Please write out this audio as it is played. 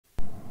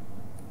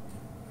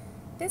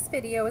This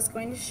video is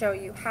going to show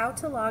you how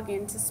to log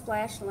into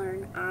Splash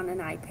Learn on an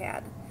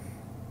iPad.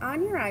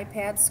 On your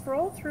iPad,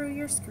 scroll through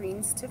your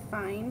screens to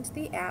find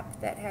the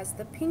app that has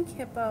the pink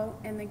hippo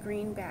and the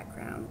green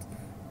background.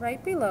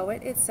 Right below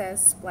it, it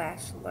says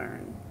Splash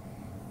Learn.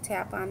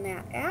 Tap on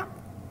that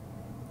app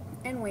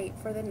and wait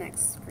for the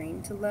next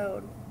screen to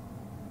load.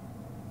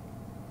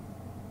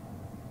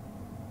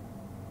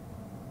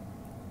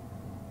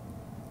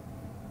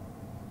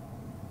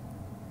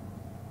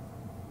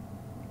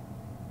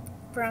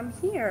 From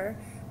here,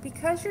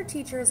 because your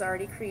teacher has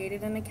already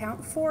created an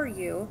account for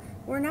you,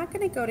 we're not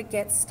going to go to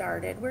Get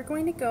Started. We're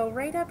going to go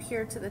right up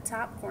here to the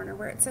top corner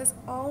where it says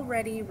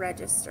Already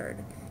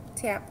Registered.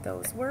 Tap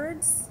those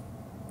words.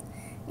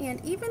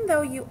 And even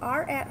though you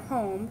are at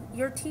home,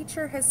 your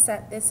teacher has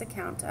set this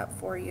account up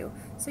for you.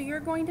 So you're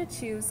going to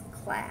choose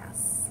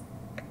Class.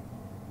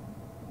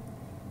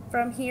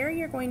 From here,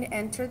 you're going to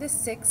enter the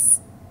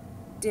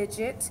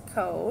 6-digit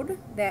code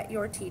that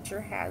your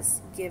teacher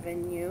has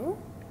given you.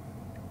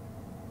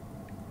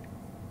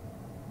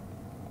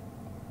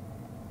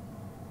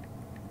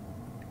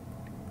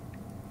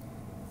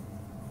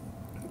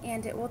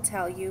 And it will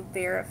tell you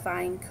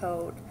verifying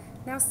code.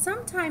 Now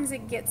sometimes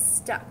it gets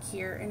stuck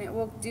here and it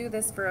will do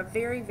this for a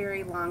very,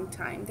 very long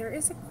time. There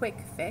is a quick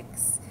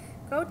fix.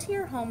 Go to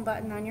your home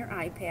button on your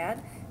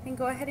iPad and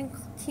go ahead and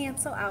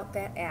cancel out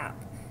that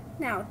app.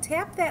 Now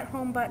tap that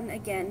home button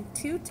again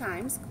 2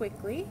 times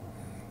quickly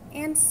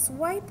and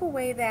swipe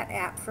away that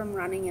app from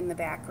running in the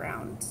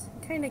background.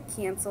 It kind of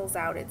cancels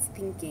out its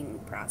thinking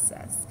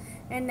process.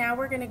 And now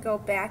we're going to go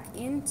back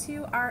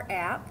into our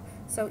app.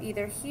 So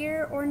either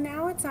here or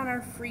now it's on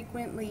our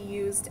frequently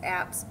used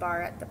apps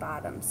bar at the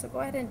bottom. So go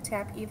ahead and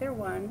tap either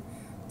one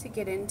to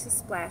get into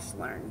Splash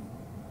Learn.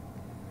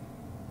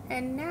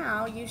 And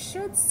now you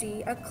should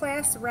see a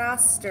class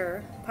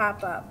roster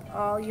pop up.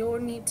 All you'll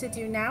need to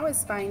do now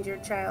is find your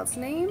child's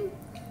name,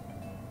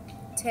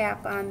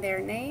 tap on their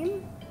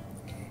name,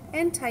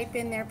 and type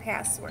in their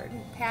password.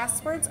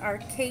 Passwords are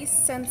case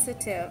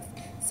sensitive.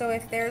 So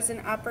if there's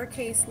an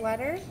uppercase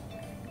letter,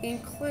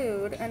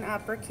 include an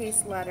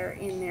uppercase letter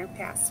in their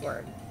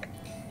password.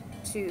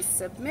 Choose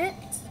Submit,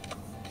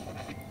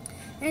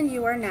 and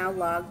you are now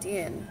logged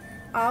in.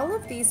 All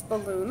of these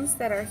balloons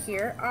that are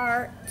here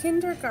are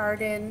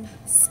kindergarten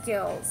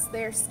skills.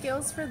 They're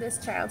skills for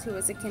this child who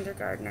is a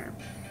kindergartner.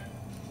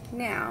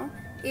 Now,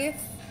 if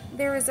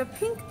there is a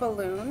pink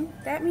balloon,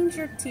 that means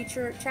your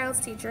child's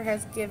teacher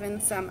has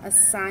given some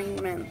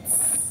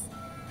assignments.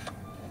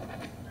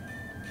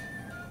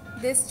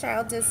 This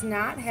child does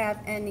not have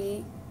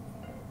any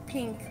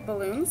pink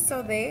balloons,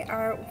 so they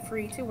are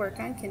free to work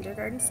on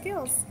kindergarten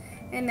skills.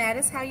 And that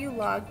is how you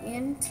log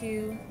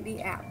into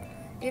the app.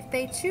 If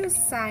they choose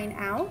Sign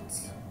Out,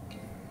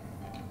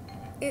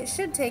 it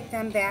should take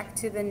them back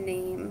to the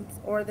name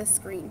or the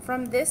screen.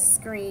 From this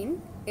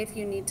screen, if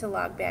you need to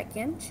log back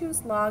in,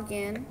 choose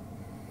Login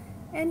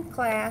and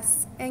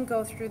Class and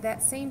go through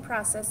that same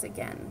process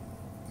again.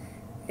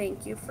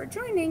 Thank you for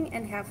joining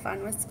and have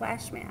fun with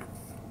Splash Math.